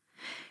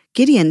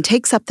 Gideon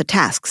takes up the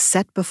task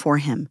set before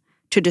him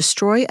to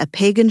destroy a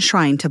pagan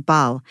shrine to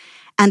Baal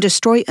and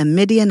destroy a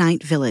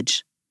Midianite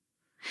village.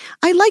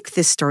 I like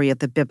this story of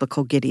the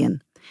biblical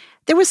Gideon.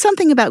 There was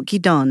something about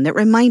Gidon that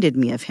reminded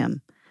me of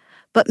him,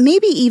 but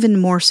maybe even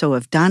more so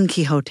of Don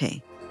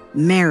Quixote,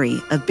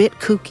 merry, a bit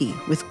kooky,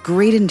 with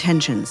great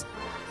intentions,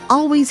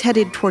 always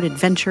headed toward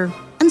adventure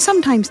and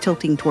sometimes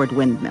tilting toward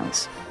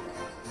windmills.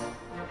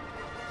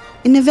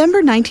 In November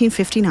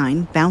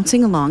 1959,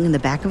 bouncing along in the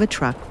back of a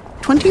truck,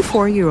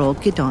 24-year-old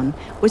Gidon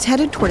was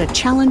headed toward a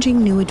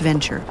challenging new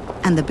adventure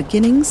and the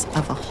beginnings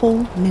of a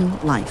whole new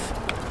life.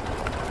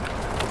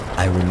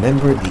 I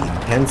remember the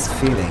intense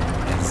feeling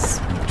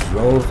as we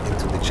drove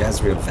into the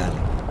Jezreel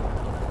Valley,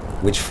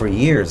 which for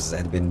years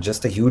had been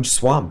just a huge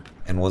swamp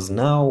and was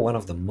now one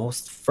of the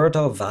most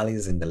fertile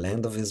valleys in the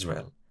land of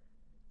Israel,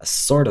 a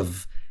sort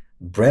of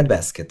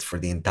breadbasket for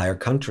the entire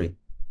country,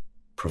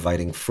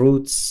 providing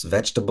fruits,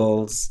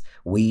 vegetables,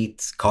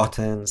 wheat,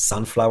 cotton,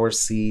 sunflower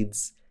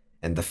seeds,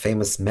 and the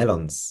famous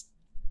melons.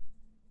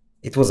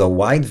 It was a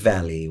wide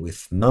valley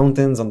with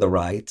mountains on the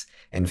right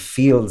and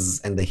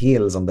fields and the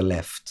hills on the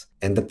left,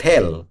 and the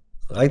Tel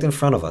right in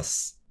front of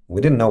us.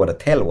 We didn't know what a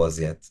Tel was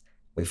yet.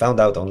 We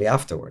found out only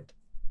afterward.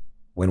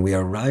 When we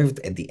arrived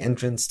at the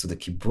entrance to the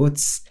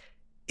kibbutz,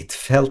 it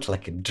felt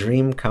like a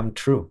dream come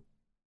true.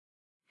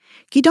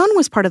 Gidon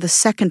was part of the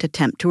second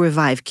attempt to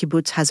revive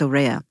Kibbutz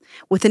Hazorea,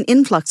 with an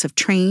influx of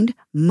trained,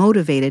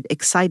 motivated,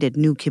 excited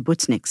new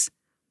kibbutzniks.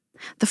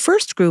 The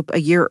first group a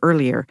year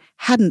earlier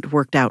hadn't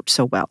worked out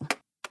so well.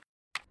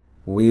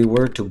 We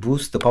were to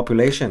boost the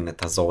population at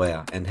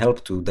Hazorea and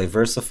help to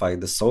diversify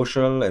the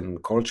social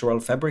and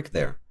cultural fabric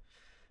there.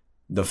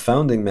 The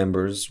founding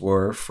members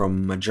were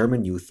from a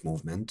German youth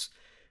movement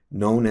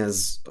known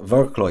as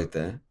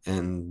Volksleute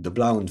and the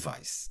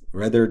Blauenweiss,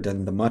 rather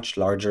than the much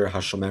larger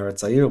Hashomer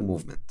HaTzair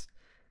movement.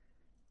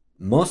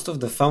 Most of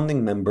the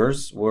founding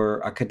members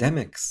were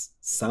academics,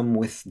 some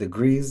with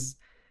degrees,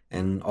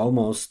 and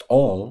almost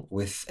all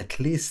with at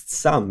least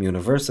some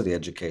university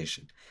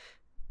education.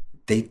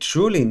 They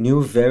truly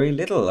knew very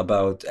little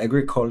about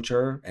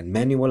agriculture and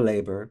manual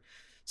labor,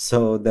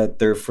 so that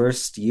their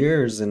first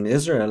years in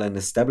Israel and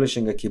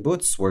establishing a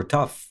kibbutz were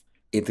tough.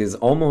 It is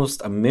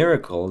almost a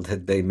miracle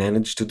that they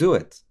managed to do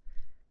it.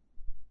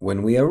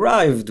 When we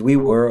arrived, we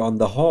were on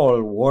the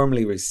whole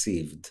warmly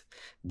received,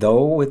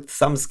 though with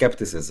some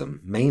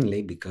skepticism,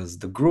 mainly because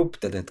the group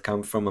that had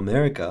come from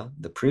America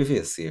the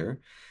previous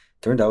year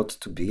turned out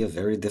to be a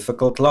very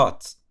difficult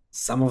lot.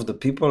 Some of the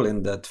people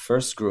in that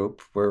first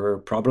group were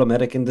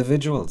problematic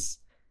individuals.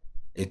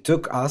 It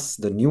took us,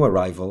 the new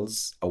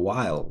arrivals, a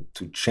while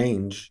to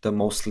change the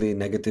mostly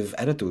negative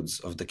attitudes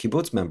of the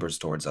kibbutz members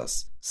towards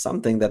us,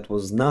 something that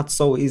was not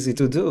so easy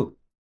to do.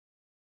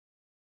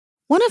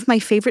 One of my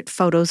favorite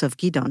photos of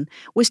Gidon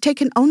was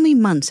taken only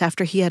months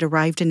after he had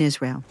arrived in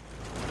Israel.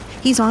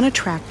 He's on a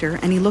tractor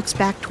and he looks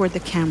back toward the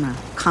camera,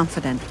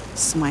 confident,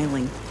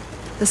 smiling.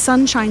 The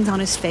sun shines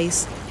on his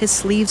face, his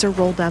sleeves are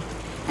rolled up,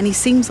 and he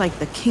seems like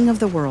the king of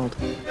the world.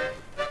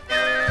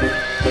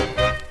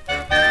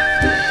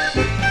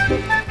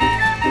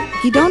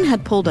 Gidon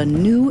had pulled a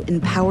new,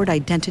 empowered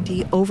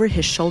identity over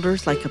his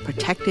shoulders like a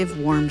protective,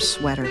 warm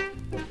sweater.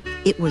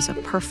 It was a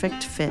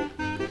perfect fit.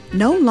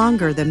 No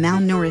longer the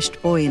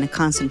malnourished boy in a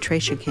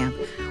concentration camp,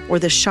 or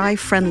the shy,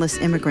 friendless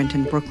immigrant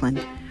in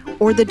Brooklyn,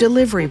 or the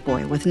delivery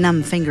boy with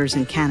numb fingers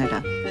in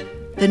Canada.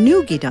 The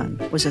new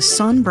Gidon was a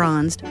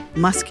sun-bronzed,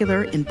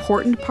 muscular,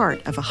 important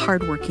part of a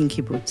hard-working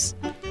kibbutz.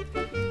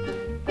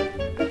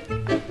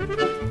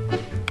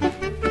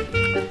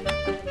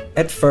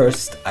 At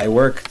first, I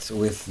worked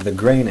with the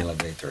grain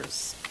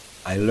elevators.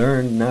 I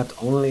learned not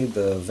only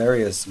the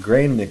various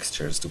grain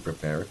mixtures to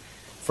prepare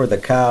for the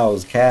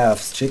cows,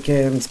 calves,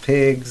 chickens,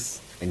 pigs,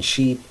 and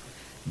sheep,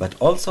 but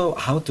also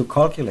how to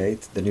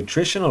calculate the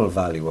nutritional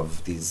value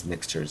of these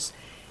mixtures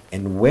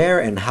and where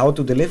and how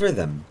to deliver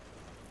them.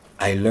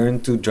 I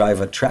learned to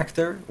drive a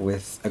tractor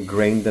with a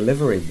grain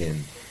delivery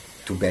bin,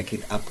 to back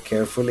it up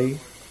carefully,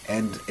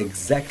 add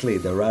exactly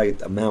the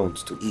right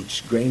amount to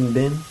each grain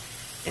bin,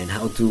 and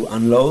how to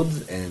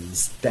unload and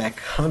stack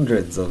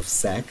hundreds of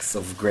sacks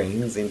of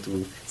grains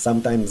into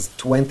sometimes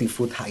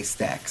 20-foot-high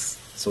stacks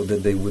so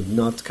that they would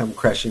not come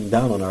crashing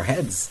down on our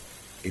heads.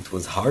 It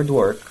was hard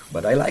work,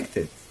 but I liked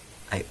it.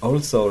 I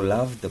also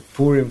loved the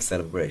Purim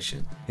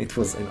celebration. It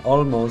was an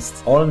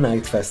almost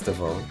all-night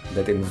festival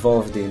that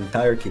involved the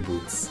entire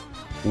kibbutz.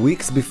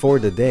 Weeks before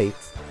the date,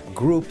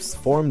 groups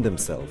formed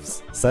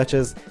themselves, such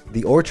as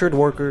the orchard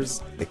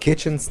workers, the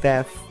kitchen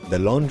staff, the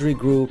laundry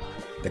group,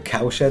 the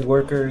cowshed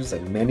workers,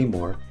 and many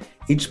more,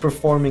 each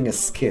performing a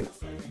skit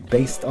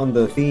based on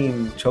the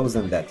theme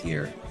chosen that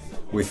year,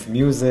 with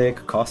music,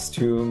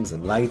 costumes,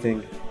 and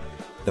lighting.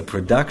 The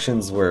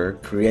productions were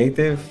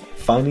creative,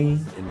 funny,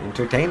 and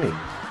entertaining.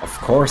 Of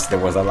course, there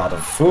was a lot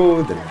of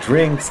food and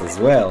drinks as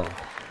well.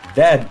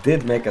 That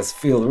did make us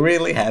feel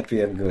really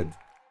happy and good.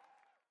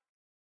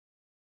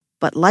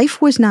 But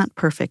life was not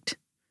perfect,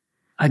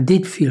 I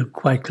did feel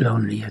quite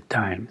lonely at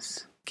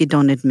times.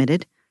 Gidon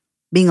admitted.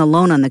 Being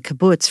alone on the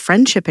kibbutz,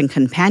 friendship and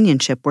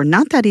companionship were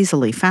not that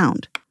easily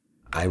found.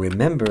 I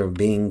remember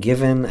being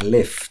given a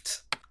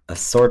lift, a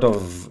sort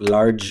of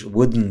large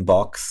wooden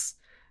box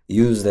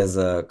used as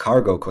a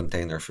cargo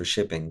container for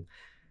shipping,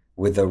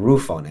 with a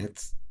roof on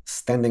it,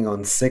 standing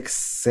on 6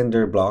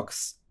 cinder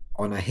blocks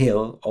on a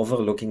hill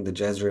overlooking the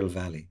Jezreel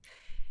Valley.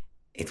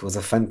 It was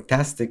a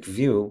fantastic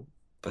view,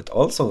 but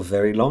also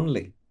very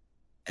lonely.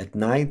 At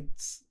night,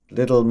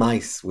 little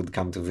mice would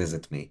come to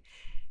visit me,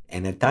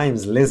 And at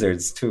times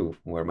lizards too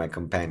were my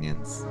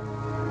companions.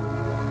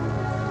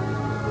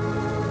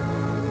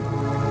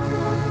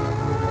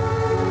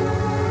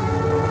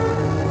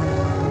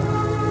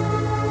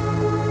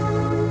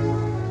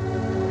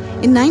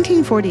 In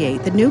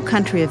 1948, the new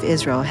country of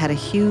Israel had a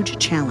huge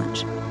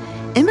challenge.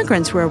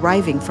 Immigrants were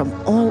arriving from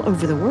all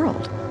over the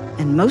world,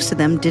 and most of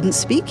them didn't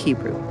speak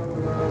Hebrew.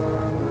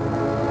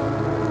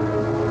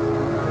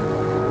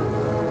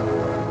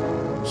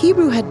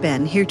 Hebrew had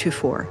been,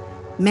 heretofore,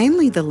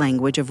 mainly the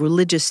language of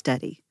religious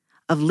study,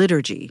 of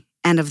liturgy,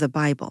 and of the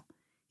Bible.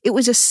 It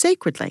was a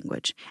sacred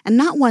language, and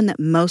not one that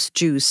most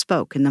Jews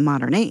spoke in the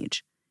modern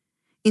age.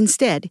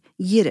 Instead,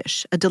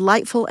 Yiddish, a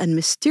delightful and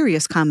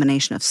mysterious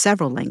combination of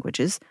several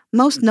languages,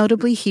 most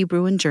notably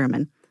Hebrew and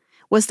German,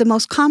 was the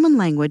most common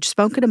language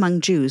spoken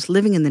among Jews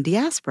living in the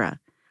diaspora,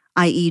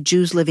 i.e.,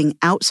 Jews living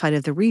outside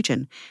of the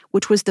region,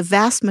 which was the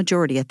vast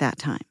majority at that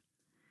time.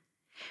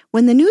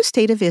 When the new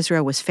state of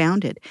Israel was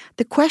founded,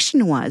 the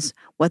question was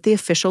what the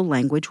official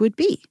language would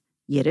be,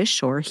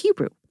 Yiddish or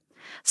Hebrew.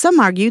 Some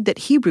argued that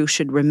Hebrew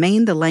should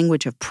remain the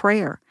language of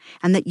prayer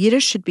and that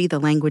Yiddish should be the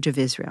language of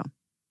Israel.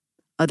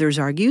 Others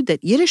argued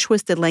that Yiddish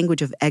was the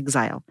language of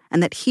exile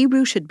and that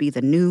Hebrew should be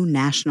the new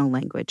national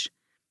language.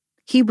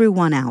 Hebrew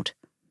won out.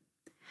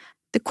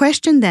 The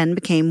question then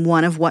became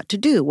one of what to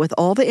do with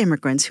all the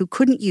immigrants who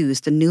couldn't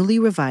use the newly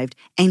revived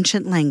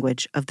ancient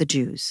language of the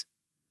Jews.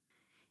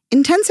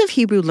 Intensive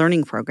Hebrew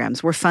learning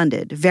programs were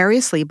funded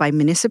variously by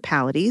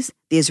municipalities,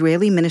 the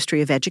Israeli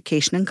Ministry of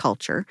Education and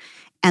Culture,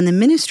 and the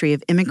Ministry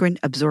of Immigrant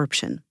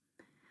Absorption.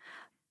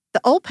 The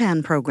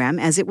Ulpan program,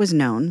 as it was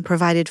known,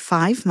 provided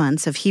 5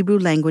 months of Hebrew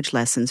language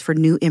lessons for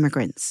new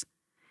immigrants.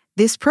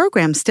 This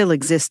program still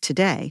exists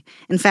today.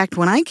 In fact,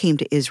 when I came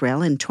to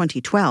Israel in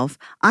 2012,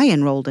 I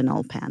enrolled in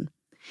Ulpan.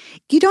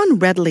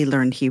 Gidon readily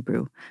learned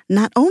Hebrew,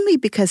 not only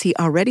because he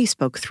already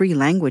spoke 3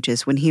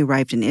 languages when he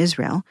arrived in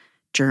Israel,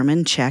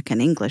 German, Czech,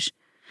 and English,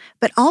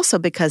 but also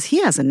because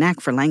he has a knack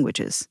for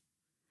languages.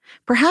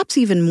 Perhaps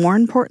even more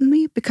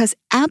importantly, because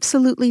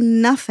absolutely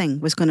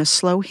nothing was going to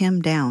slow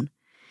him down.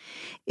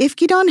 If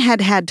Gidon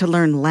had had to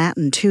learn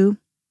Latin too,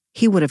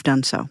 he would have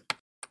done so.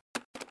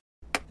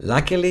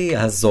 Luckily,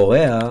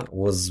 Hazorea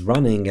was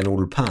running an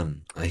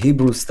Ulpan, a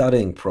Hebrew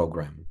studying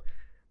program,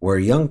 where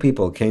young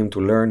people came to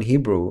learn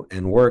Hebrew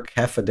and work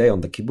half a day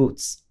on the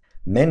kibbutz.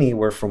 Many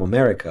were from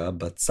America,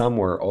 but some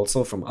were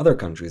also from other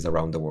countries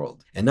around the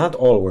world. And not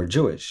all were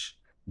Jewish.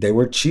 They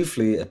were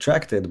chiefly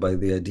attracted by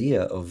the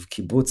idea of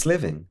kibbutz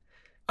living.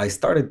 I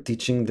started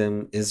teaching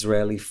them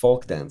Israeli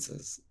folk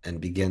dances and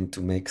began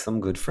to make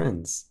some good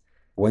friends.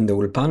 When the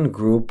Ulpan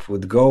group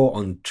would go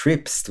on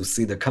trips to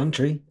see the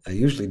country, I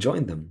usually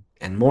joined them,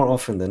 and more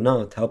often than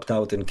not helped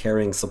out in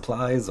carrying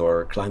supplies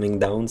or climbing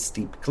down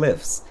steep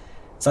cliffs,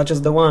 such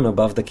as the one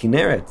above the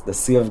Kinneret, the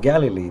Sea of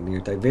Galilee near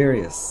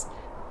Tiberias,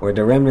 where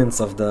the remnants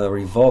of the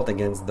revolt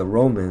against the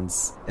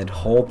Romans had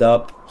holed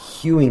up,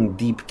 hewing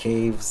deep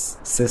caves,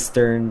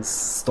 cisterns,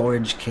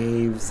 storage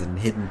caves, and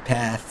hidden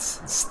paths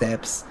and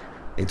steps.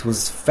 It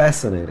was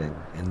fascinating,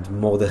 and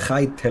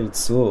Mordechai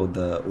Teltzur,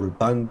 the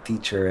Ulpan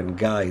teacher and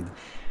guide,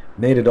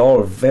 made it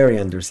all very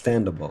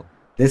understandable.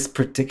 This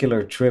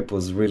particular trip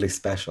was really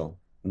special,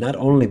 not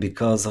only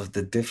because of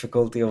the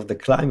difficulty of the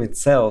climb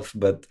itself,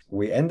 but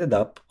we ended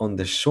up on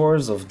the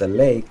shores of the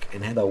lake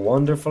and had a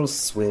wonderful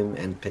swim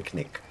and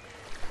picnic.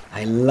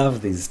 I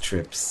love these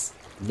trips,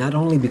 not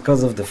only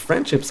because of the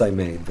friendships I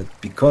made, but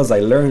because I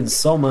learned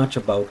so much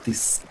about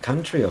this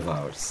country of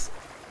ours.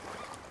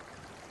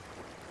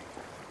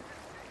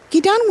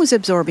 Gidon was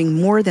absorbing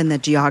more than the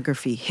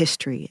geography,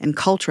 history, and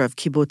culture of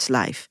kibbutz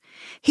life.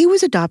 He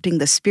was adopting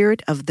the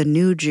spirit of the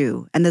new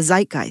Jew and the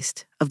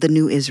zeitgeist of the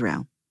new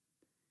Israel.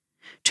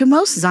 To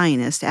most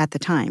Zionists at the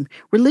time,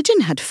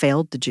 religion had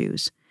failed the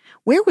Jews.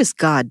 Where was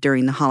God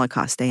during the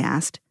Holocaust, they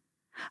asked.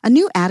 A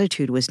new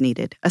attitude was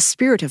needed, a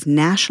spirit of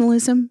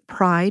nationalism,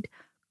 pride,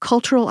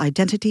 cultural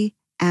identity,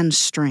 and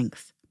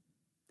strength.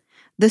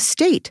 The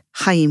state,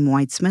 Chaim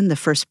Weizmann, the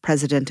first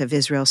president of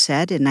Israel,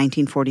 said in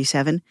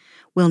 1947,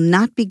 will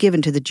not be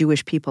given to the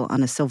Jewish people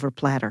on a silver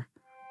platter.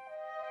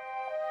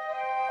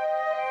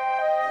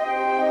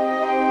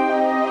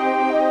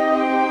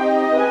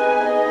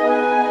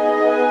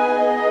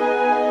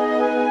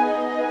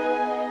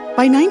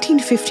 By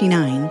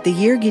 1959, the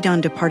year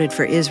Gidon departed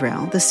for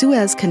Israel, the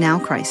Suez Canal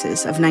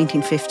crisis of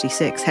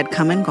 1956 had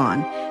come and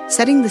gone,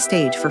 setting the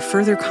stage for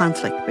further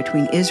conflict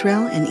between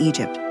Israel and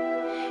Egypt.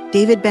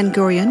 David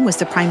Ben-Gurion was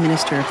the prime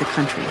minister of the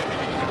country.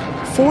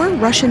 4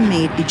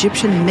 Russian-made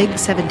Egyptian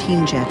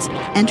MiG-17 jets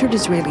entered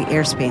Israeli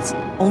airspace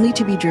only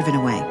to be driven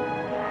away.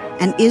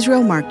 And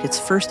Israel marked its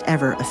first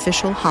ever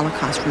official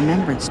Holocaust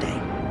Remembrance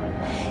Day.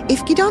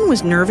 If Gidon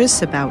was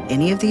nervous about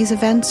any of these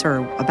events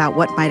or about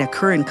what might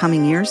occur in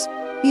coming years,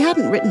 he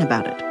hadn't written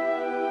about it.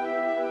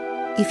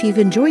 If you've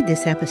enjoyed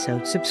this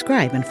episode,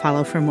 subscribe and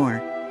follow for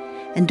more.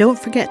 And don't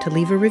forget to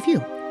leave a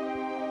review.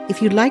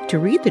 If you'd like to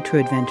read The True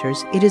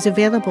Adventures, it is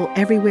available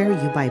everywhere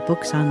you buy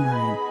books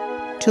online.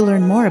 To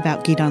learn more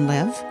about Gidon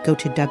Lev, go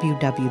to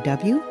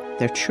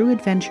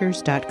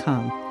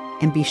www.thetrueadventures.com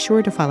and be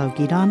sure to follow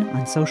Gidon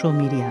on social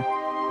media.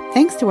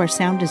 Thanks to our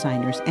sound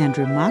designers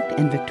Andrew Mock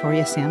and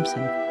Victoria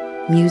Sampson.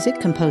 Music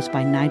composed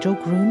by Nigel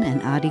Groom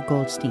and Adi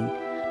Goldstein.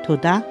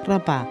 Toda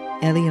Rabba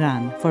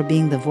Eliran for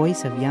being the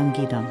voice of young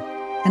Gidon.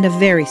 And a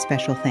very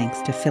special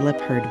thanks to Philip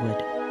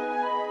Herdwood.